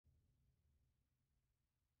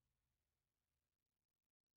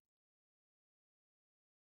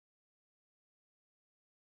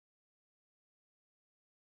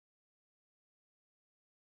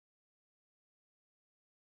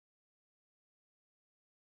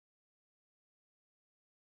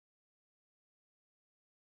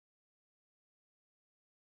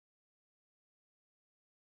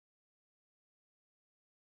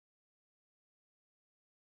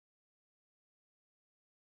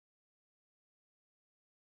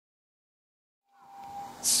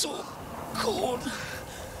So cold.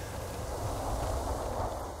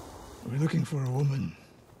 We're looking for a woman,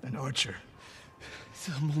 an archer.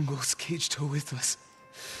 The Mongols caged her with us.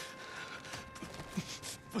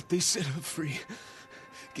 But they set her free.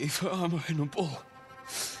 Gave her armor and a bow.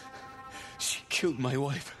 She killed my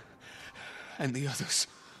wife. And the others.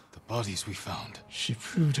 The bodies we found. She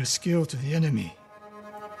proved her skill to the enemy.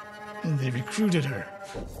 And they recruited her.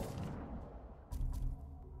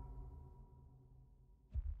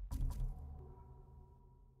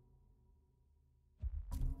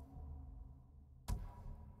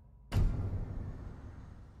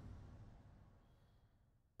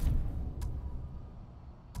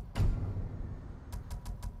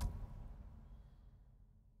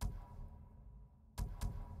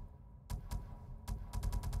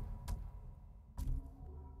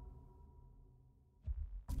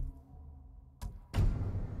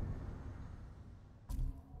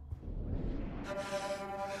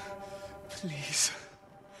 Please.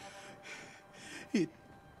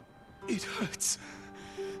 It hurts.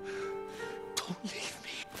 Don't leave me.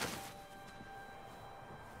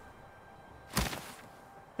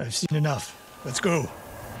 I've seen enough. Let's go.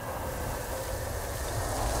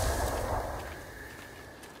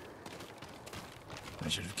 I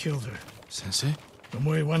should have killed her. Sensei?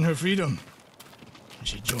 Tomoe won her freedom. And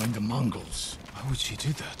she joined the Mongols. Why would she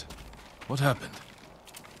do that? What happened?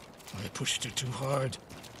 I pushed her too hard.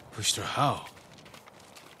 Pushed her how?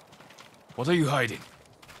 What are you hiding?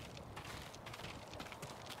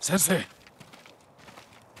 Sensei!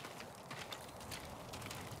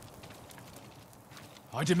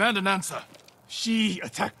 I demand an answer. She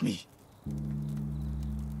attacked me.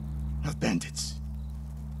 Not bandits.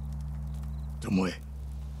 Tomoe.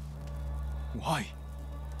 Why?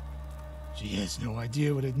 She has no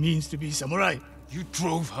idea what it means to be samurai. You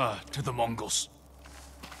drove her to the Mongols.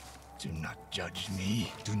 Do not judge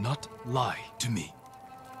me. Do not lie to me.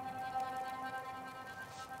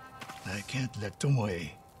 I can't let Tomoe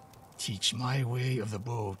teach my way of the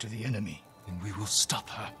bow to the enemy. And we will stop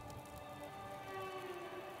her.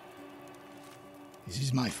 This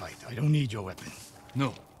is my fight. I don't need your weapon.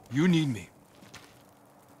 No, you need me.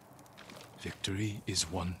 Victory is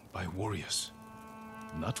won by warriors,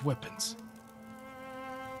 not weapons.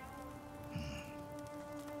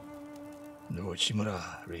 Lord Shimura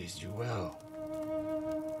raised you well.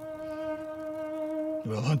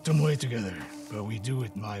 We'll hunt Tomoe together, but we do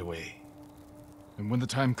it my way. And when the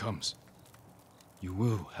time comes, you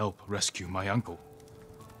will help rescue my uncle.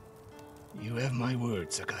 You have my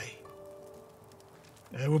word, Sakai.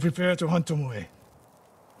 I will prepare to hunt Tomoe.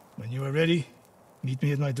 When you are ready, meet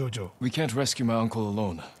me at my dojo. We can't rescue my uncle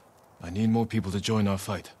alone. I need more people to join our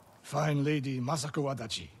fight. Fine lady Masako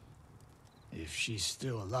Adachi. If she's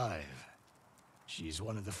still alive, she's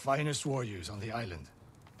one of the finest warriors on the island.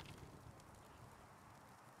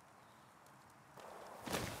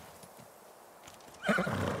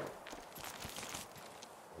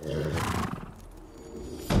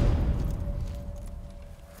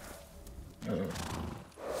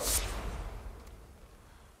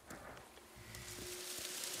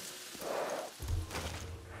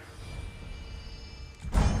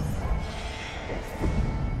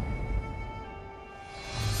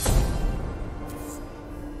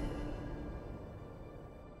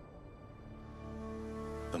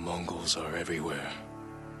 The Mongols are everywhere.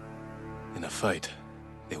 In a fight,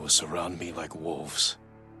 they will surround me like wolves.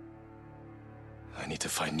 I need to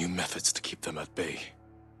find new methods to keep them at bay.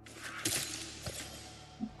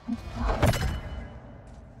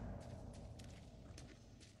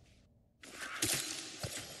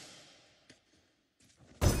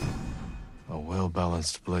 A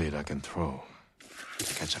well-balanced blade I can throw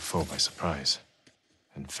to catch a foe by surprise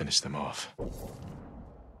and finish them off.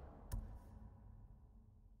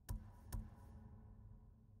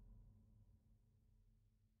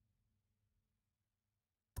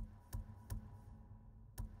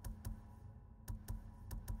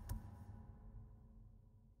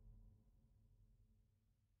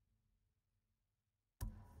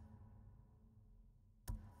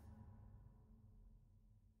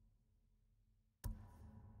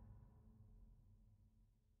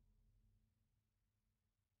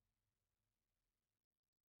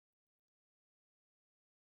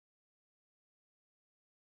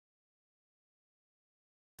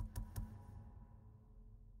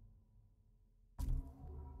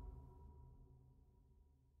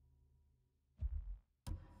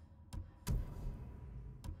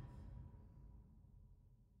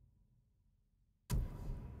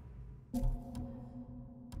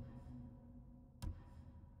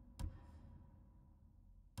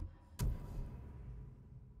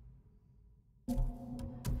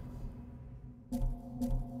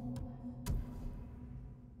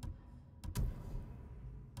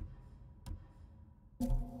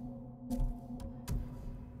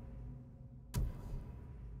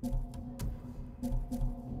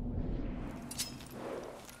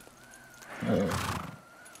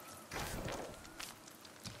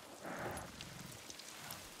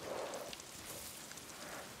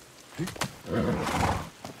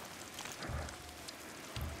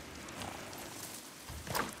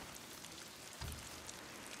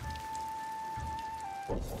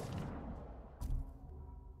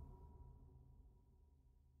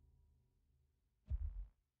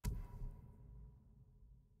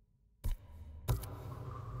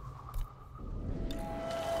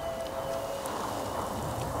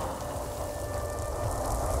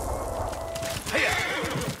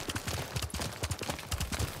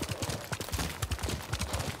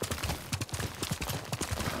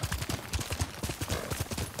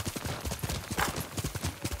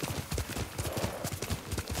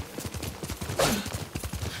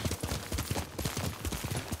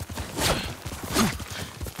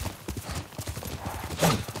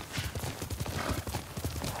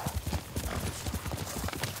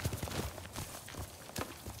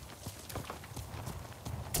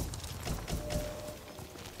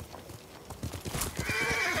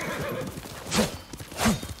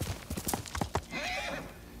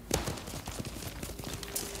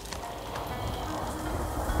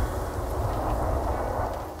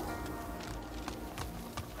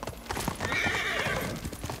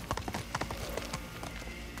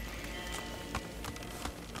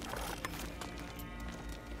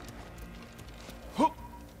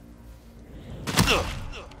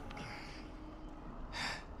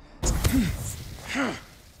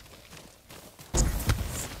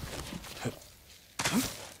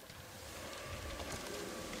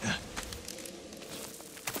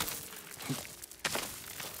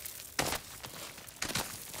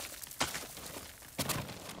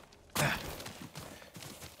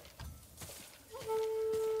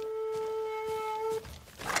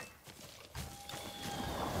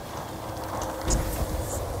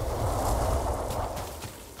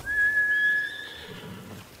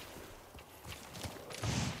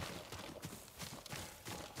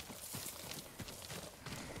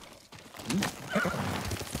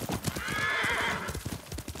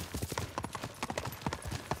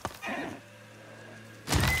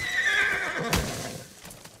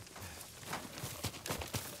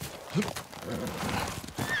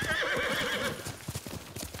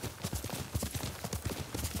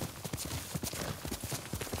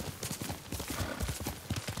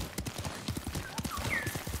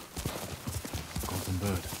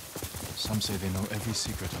 Bird. Some say they know every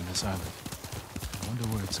secret on this island. I wonder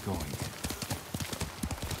where it's going.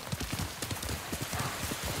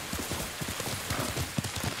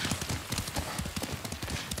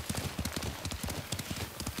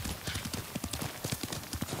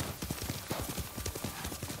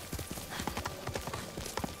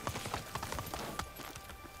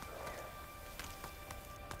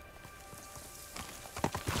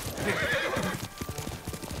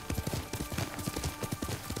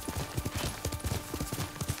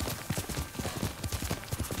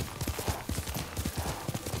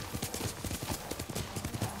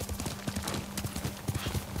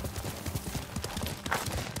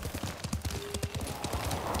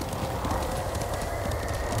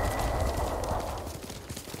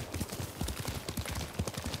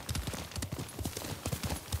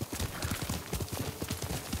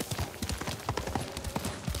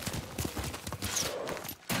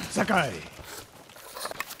 Sakai!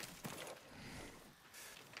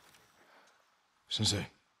 Sensei,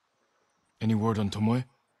 any word on Tomoe?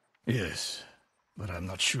 Yes, but I'm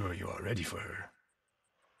not sure you are ready for her.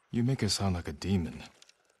 You make her sound like a demon.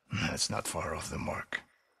 That's not far off the mark.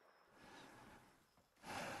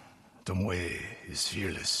 Tomoe is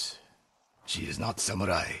fearless. She is not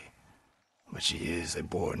samurai, but she is a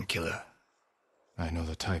born killer. I know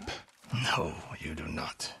the type. No, you do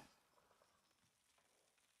not.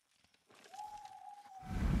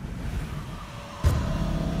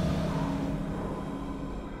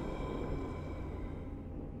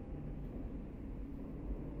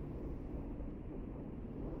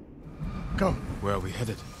 Come. Where are we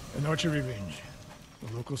headed? An archery range.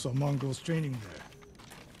 The locals saw Mongols training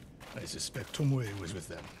there. I suspect Tomoe was with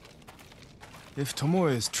them. If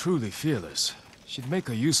Tomoe is truly fearless, she'd make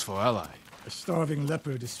a useful ally. A starving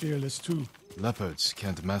leopard is fearless too. Leopards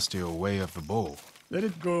can't master your way of the bow. Let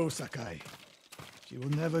it go, Sakai. She will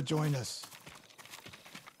never join us.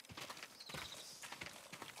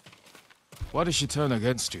 Why did she turn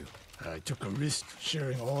against you? I took a risk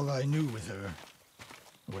sharing all I knew with her.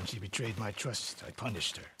 When she betrayed my trust, I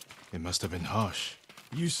punished her. It must have been harsh.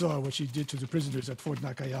 You saw what she did to the prisoners at Fort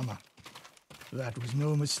Nakayama. That was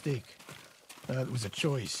no mistake. That was a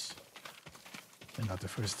choice. And not the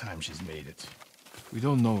first time she's made it. We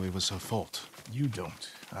don't know it was her fault. You don't.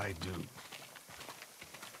 I do.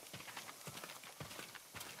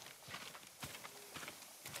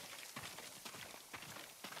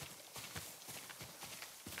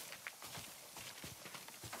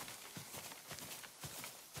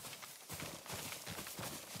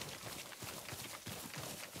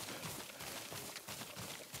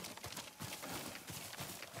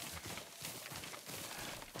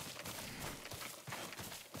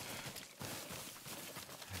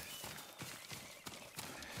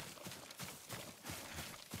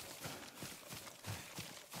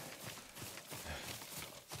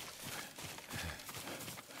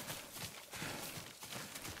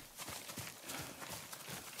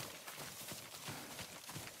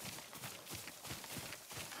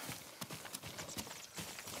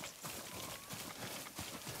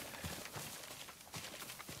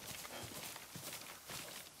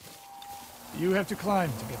 You have to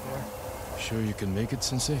climb to get there. Sure you can make it,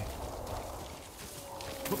 Sensei?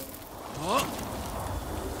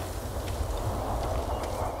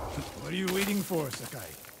 What are you waiting for, Sakai?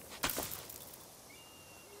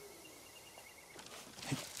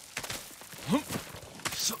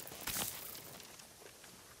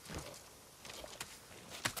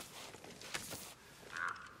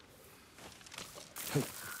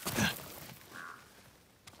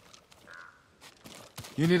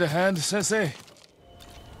 You need a hand, Sensei?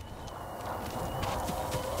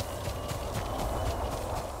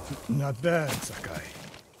 Not bad, Sakai.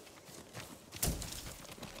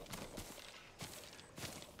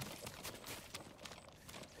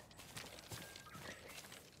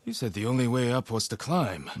 You said the only way up was to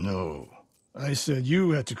climb. No. I said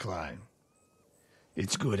you had to climb.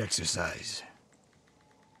 It's good exercise.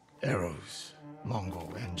 Arrows,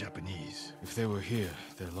 Mongol and Japanese. If they were here,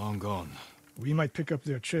 they're long gone. We might pick up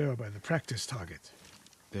their trail by the practice target.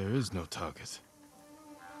 There is no target.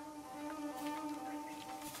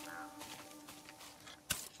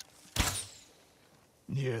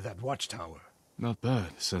 Near that watchtower. Not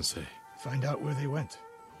bad, Sensei. Find out where they went.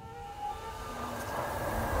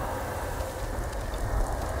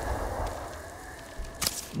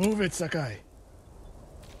 Move it, Sakai.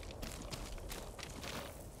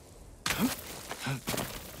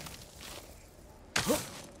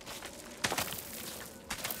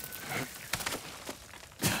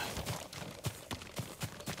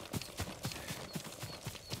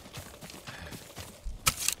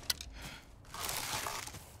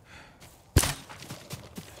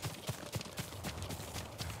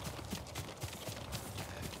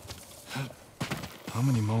 How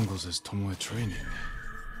many Mongols is Tomoe training?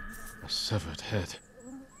 A severed head.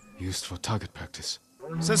 Used for target practice.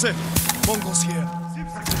 Sensei! Mongols here!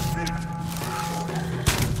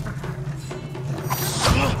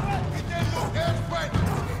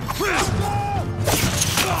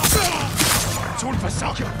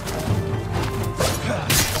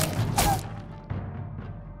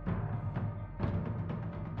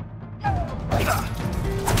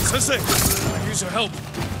 Sensei! I could use your help.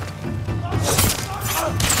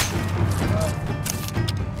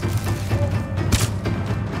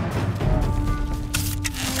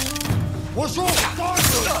 What's wrong?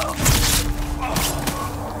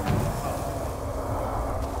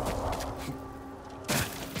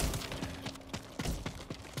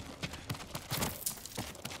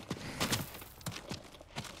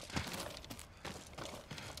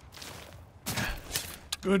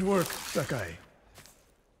 Good work, Sakai.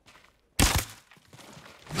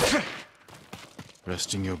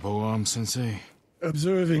 Resting your bow arm, Sensei?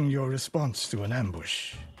 Observing your response to an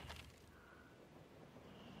ambush.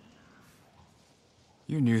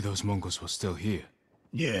 You knew those Mongols were still here.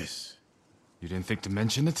 Yes. You didn't think to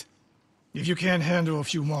mention it? If you can't handle a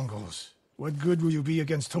few Mongols, what good will you be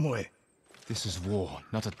against Tomoe? This is war,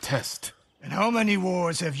 not a test. And how many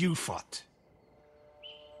wars have you fought?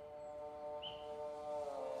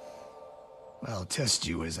 I'll test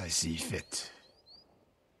you as I see fit.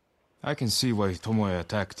 I can see why Tomoe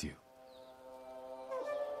attacked you.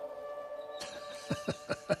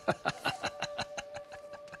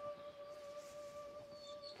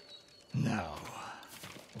 Now,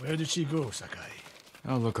 where did she go, Sakai?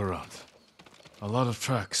 I'll look around. A lot of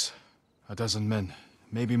tracks. A dozen men,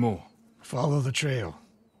 maybe more. Follow the trail.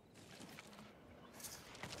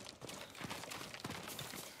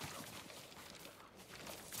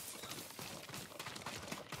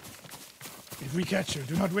 If we catch her,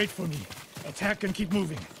 do not wait for me. Attack and keep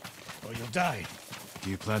moving, or you'll die. Do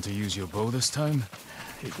you plan to use your bow this time?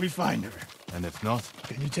 If we find her. And if not?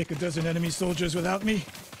 Can you take a dozen enemy soldiers without me?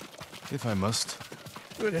 If I must.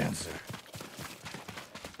 Good answer.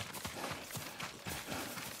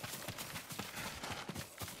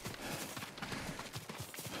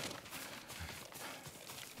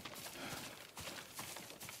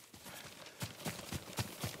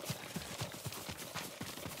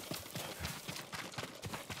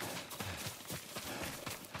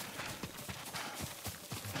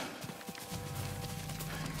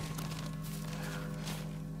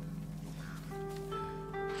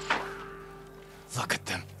 Look at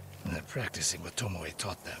them. They're practicing what Tomoe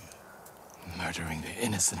taught them. Murdering the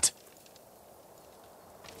innocent.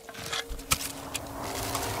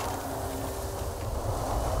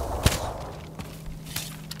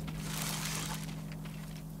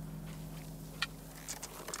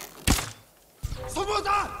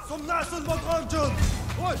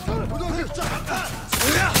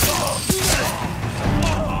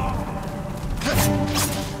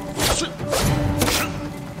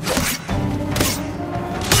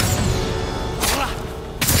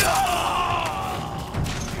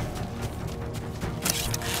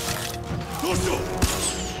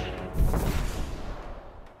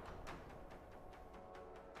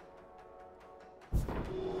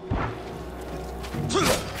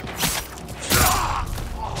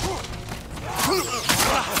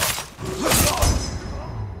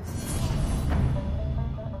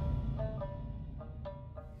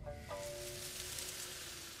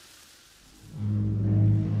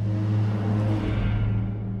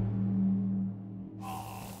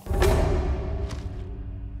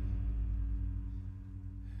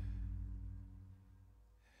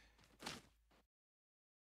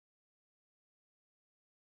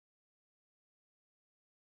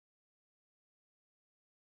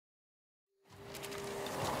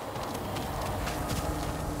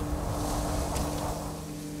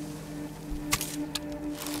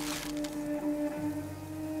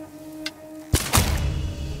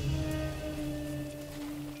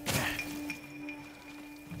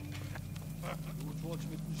 Болж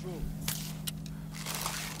мэднэ шүү.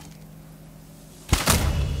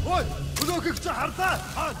 Ой, өнөөхийг чи харлаа.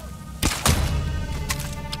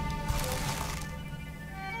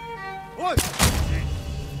 Ой!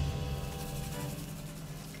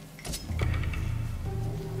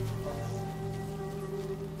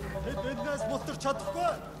 Тэднээс мултарч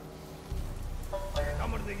чадахгүй.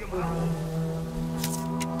 Ямар нэг юм аа.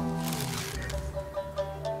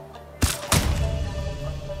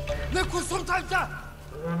 Нэг хүсрэн тавьлаа.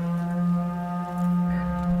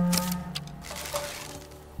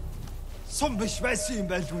 Сум биш байсан юм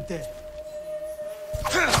байл үү дээ.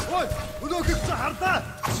 Ой, өнөөхийг чи харлаа.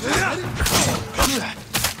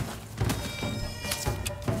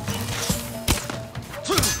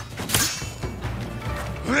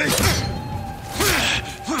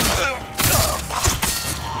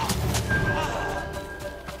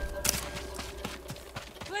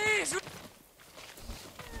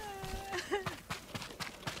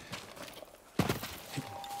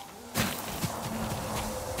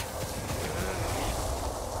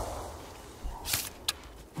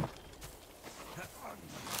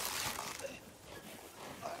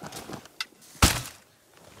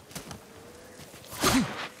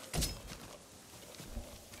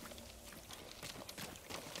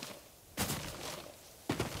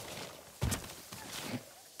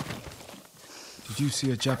 Did you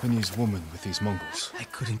see a Japanese woman with these Mongols? I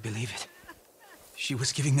couldn't believe it. She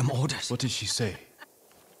was giving them orders. What did she say?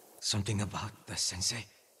 Something about the sensei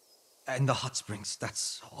and the hot springs.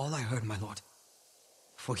 That's all I heard, my lord.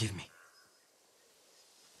 Forgive me.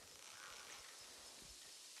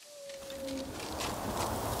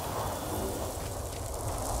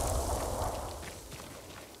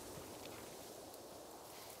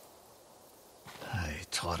 I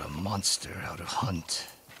taught a monster how to hunt.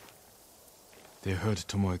 They heard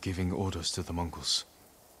Tomoe giving orders to the Mongols.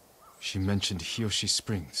 She mentioned Hiyoshi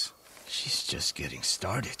Springs. She's just getting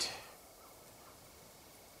started.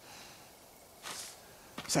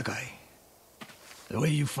 Sakai, the way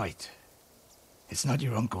you fight, it's not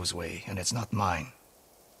your uncle's way, and it's not mine.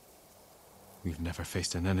 We've never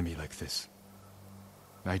faced an enemy like this.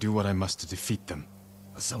 I do what I must to defeat them.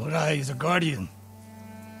 A samurai is a guardian,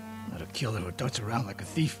 not a killer who darts around like a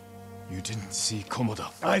thief. You didn't see Komoda.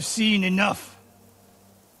 I've seen enough.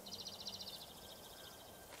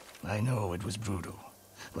 I know it was brutal,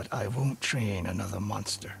 but I won't train another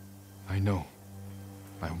monster. I know.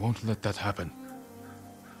 I won't let that happen.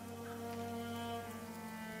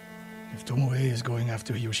 If Tomoe is going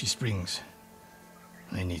after Hiyoshi Springs,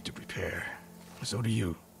 I need to prepare. So do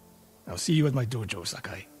you. I'll see you at my dojo,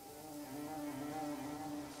 Sakai.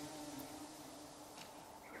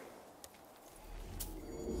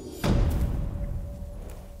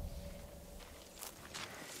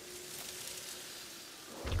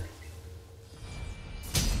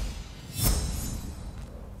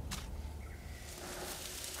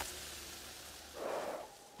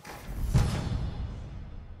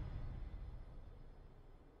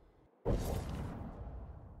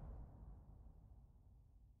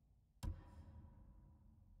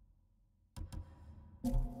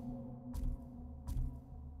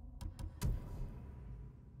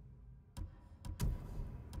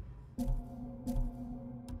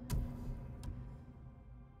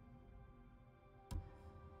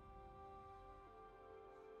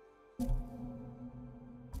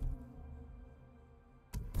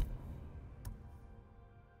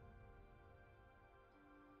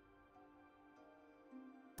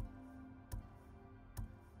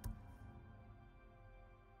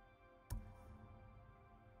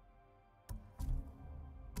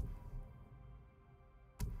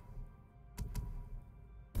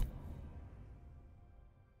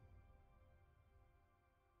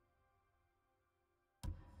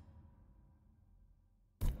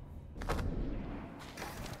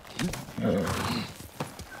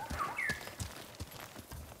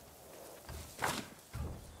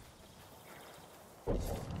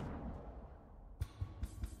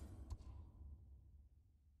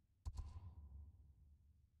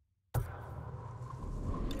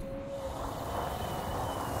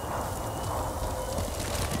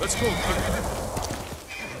 Let's go, kid.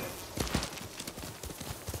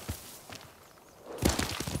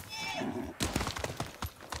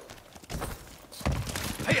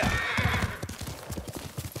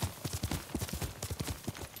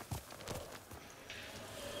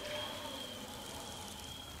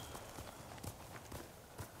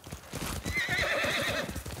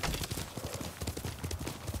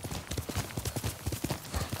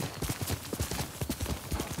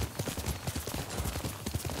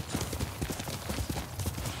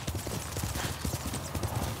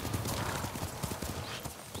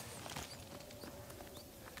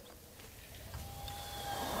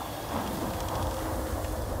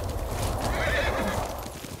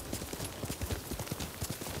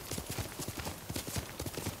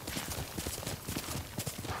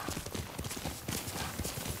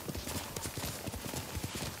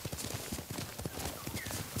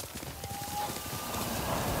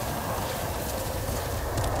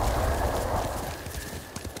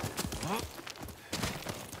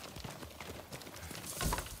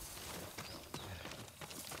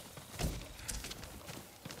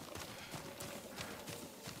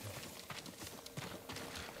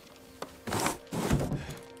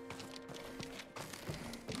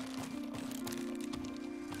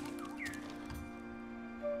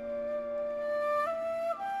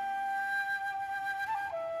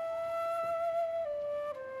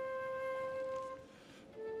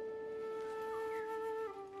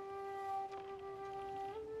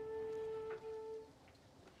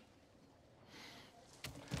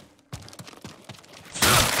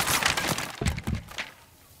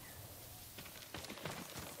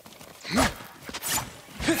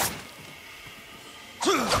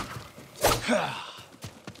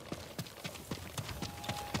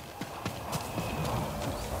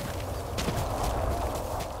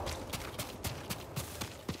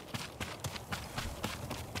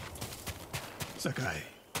 Sakai.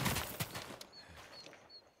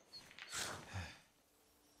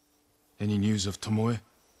 Any news of Tomoe?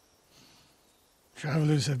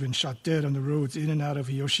 Travelers have been shot dead on the roads in and out of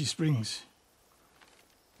Hiyoshi Springs.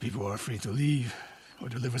 People are afraid to leave or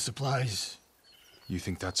deliver supplies. You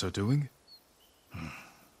think that's her doing?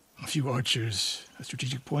 A few archers at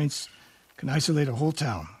strategic points can isolate a whole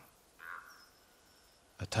town.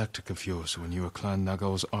 A tactic of yours when you were Clan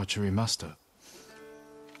Nagao's archery master.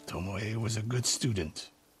 Tomoe was a good student.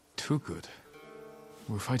 Too good.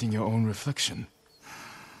 We're fighting your own reflection.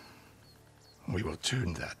 We will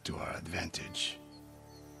turn that to our advantage.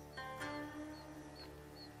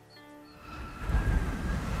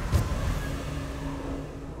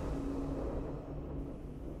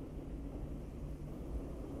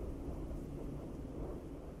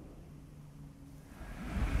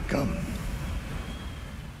 Come.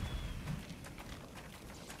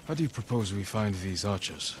 How do you propose we find these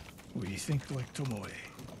archers? We think like Tomoe.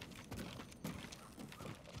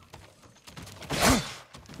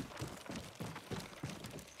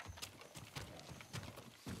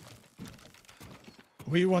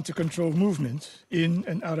 We want to control movement in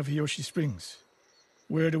and out of Hiyoshi Springs.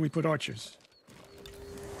 Where do we put archers?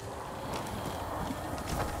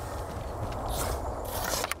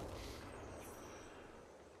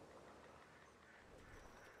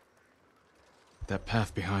 That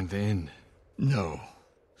path behind the inn. No.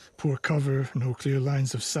 Poor cover, no clear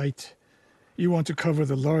lines of sight. You want to cover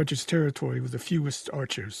the largest territory with the fewest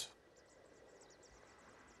archers.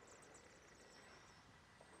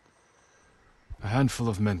 A handful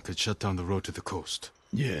of men could shut down the road to the coast.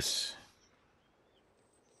 Yes.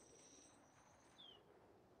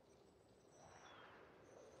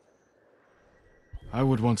 I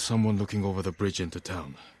would want someone looking over the bridge into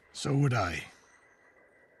town. So would I.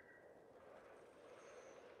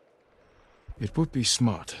 It would be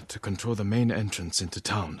smart to control the main entrance into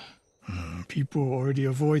town. People already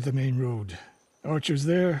avoid the main road. Archers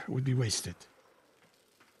there would be wasted.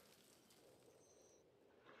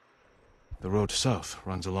 The road south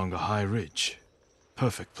runs along a high ridge.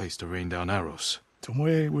 Perfect place to rain down arrows.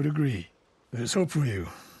 Tomoe would agree. There's hope for you.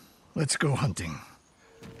 Let's go hunting.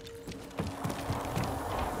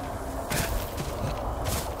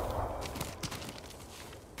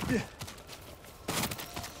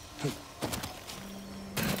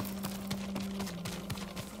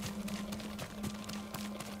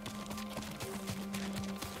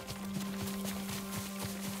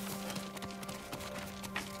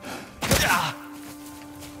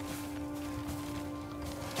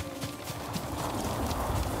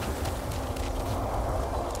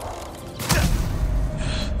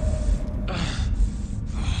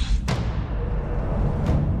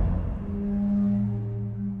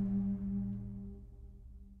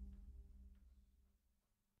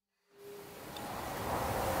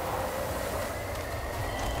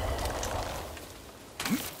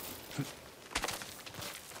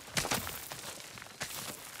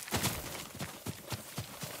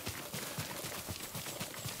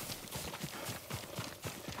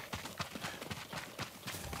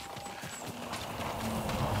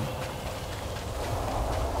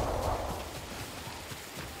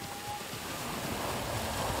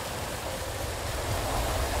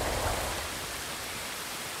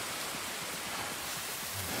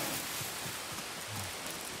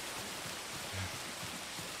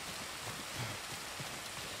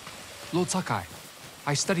 Lord Sakai,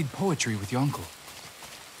 I studied poetry with your uncle.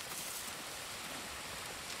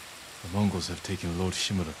 The Mongols have taken Lord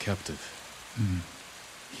Shimura captive.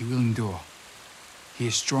 He will endure. He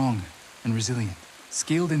is strong and resilient,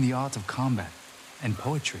 skilled in the art of combat and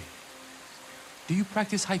poetry. Do you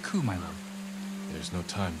practice haiku, my lord? There's no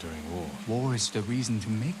time during war. War is the reason to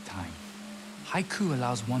make time. Haiku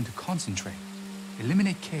allows one to concentrate,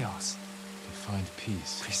 eliminate chaos. To find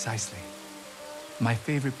peace. Precisely. My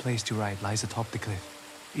favorite place to write lies atop the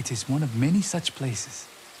cliff. It is one of many such places.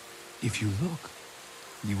 If you look,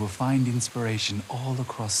 you will find inspiration all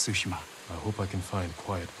across Tsushima. I hope I can find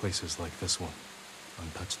quiet places like this one,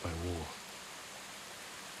 untouched by war.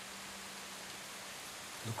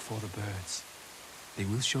 Look for the birds. They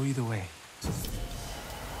will show you the way.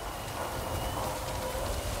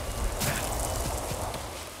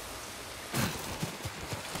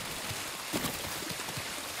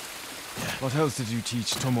 What else did you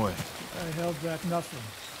teach Tomoe? I held back nothing.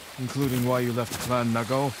 Including why you left Clan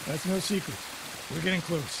Nagao? That's no secret. We're getting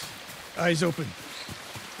close. Eyes open.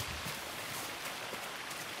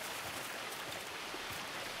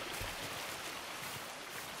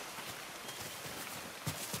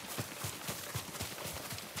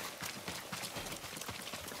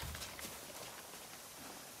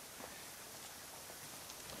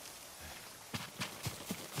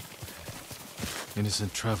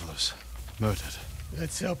 Innocent travelers, murdered.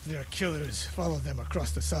 Let's help their killers follow them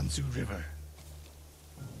across the Sansu River.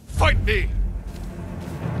 Fight me!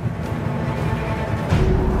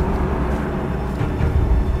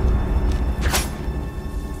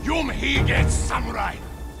 Yum Hige Samurai!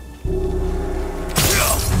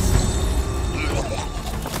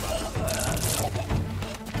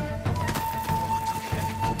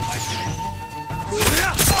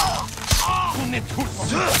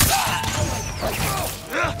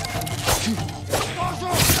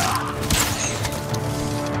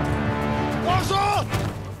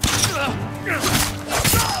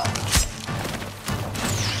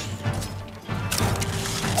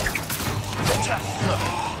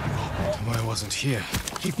 I wasn't here.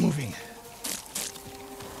 Keep moving.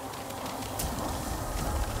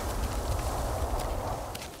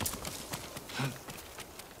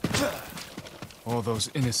 All those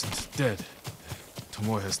innocents dead.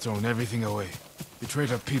 Tomoe has thrown everything away. Betrayed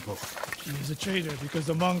her people. She is a traitor because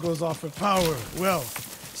the Mongols offer power,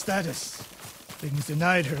 wealth, status. Things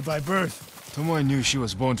denied her by birth. Tomoe knew she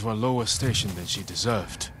was born to a lower station than she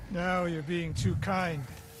deserved. Now you're being too kind.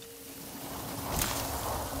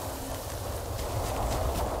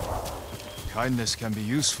 Kindness can be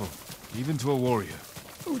useful, even to a warrior.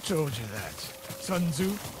 Who told you that? Sun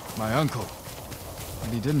Tzu? My uncle.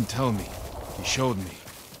 And he didn't tell me. He showed me.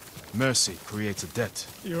 Mercy creates a debt.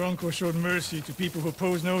 Your uncle showed mercy to people who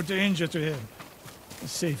pose no danger to him. A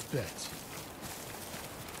safe bet.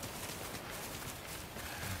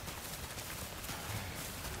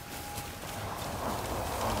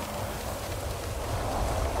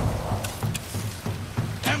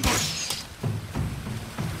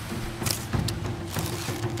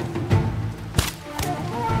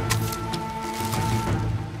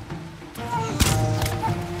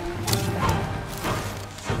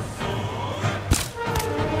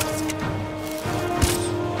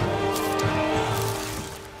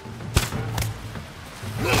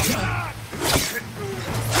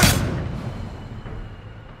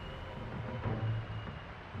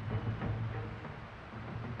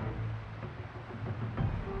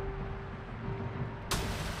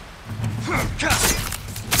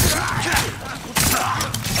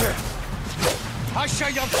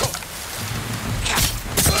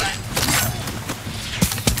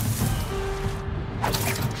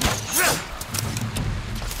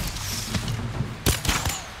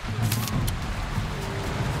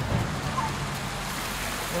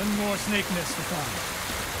 One more snake nest to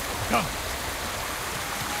find. Come.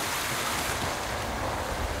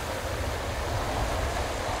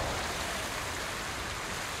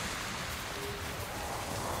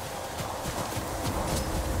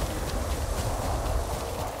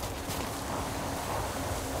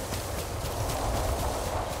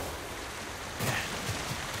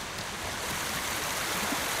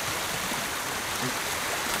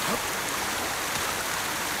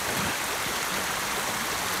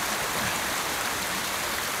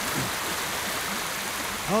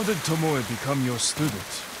 How did Tomoe become your student?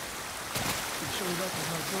 She showed up at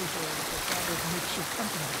my dojo with her father's makeshift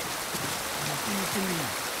company. And I refused to leave.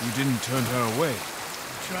 You didn't turn her away.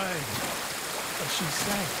 I tried, but she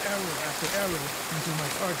sank arrow after arrow into my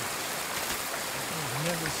target. I've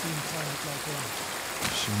never seen talent like that.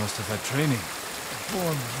 She must have had training. The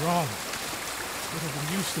form was wrong. Would have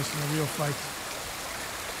been useless in a real fight.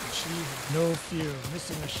 But she had no fear of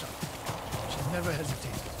missing a shot. She never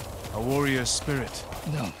hesitated. A warrior spirit.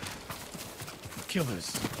 No.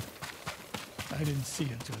 Killers. I didn't see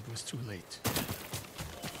until it was too late.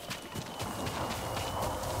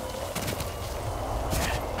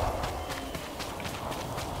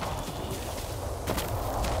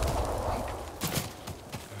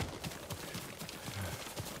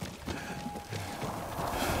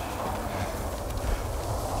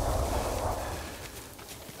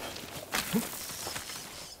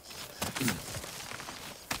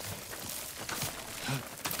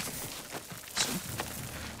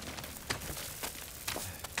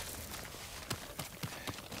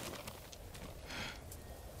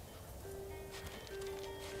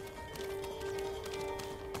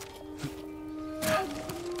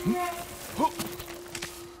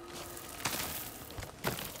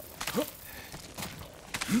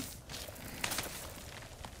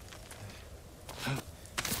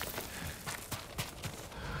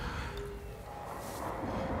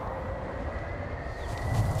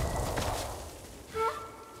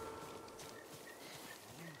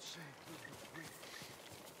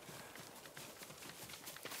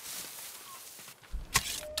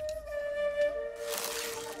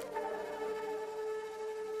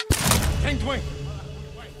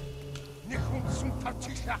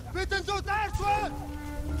 Bitte so Erschwert!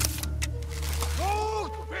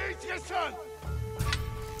 Gut! Bildgessen!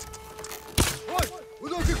 Hoi!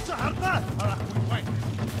 Und du gibst Hartmann!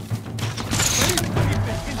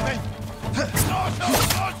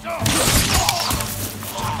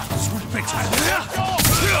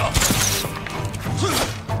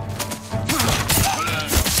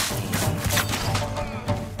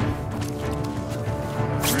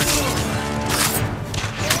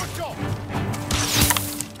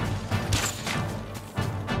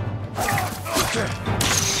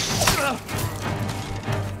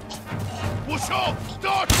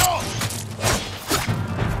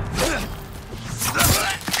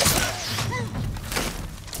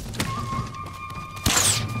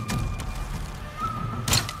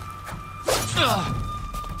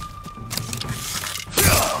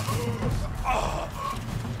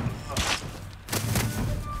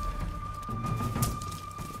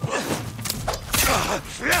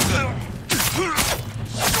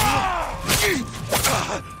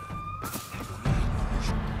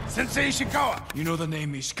 Sensei Ishikawa! You know the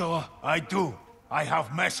name Ishikawa? I do. I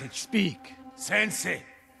have message. Speak. Sensei,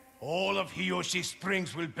 all of Hiyoshi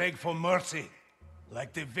Springs will beg for mercy,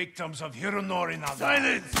 like the victims of Hironori Naga.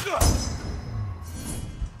 Silence!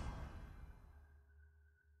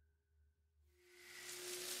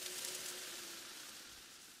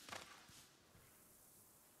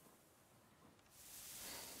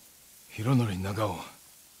 Hironori Nagao.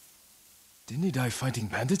 Didn't he die fighting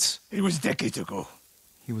bandits? It was decades ago.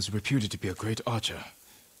 He was reputed to be a great archer.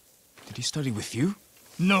 Did he study with you?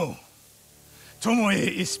 No. Tomoe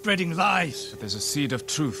is spreading lies. But there's a seed of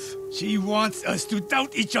truth. She wants us to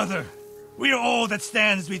doubt each other. We are all that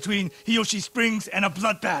stands between Hiyoshi Springs and a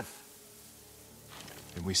bloodbath.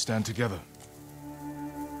 Then we stand together.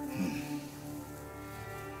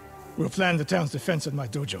 We'll plan the town's defense at my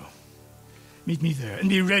dojo. Meet me there and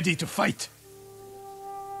be ready to fight.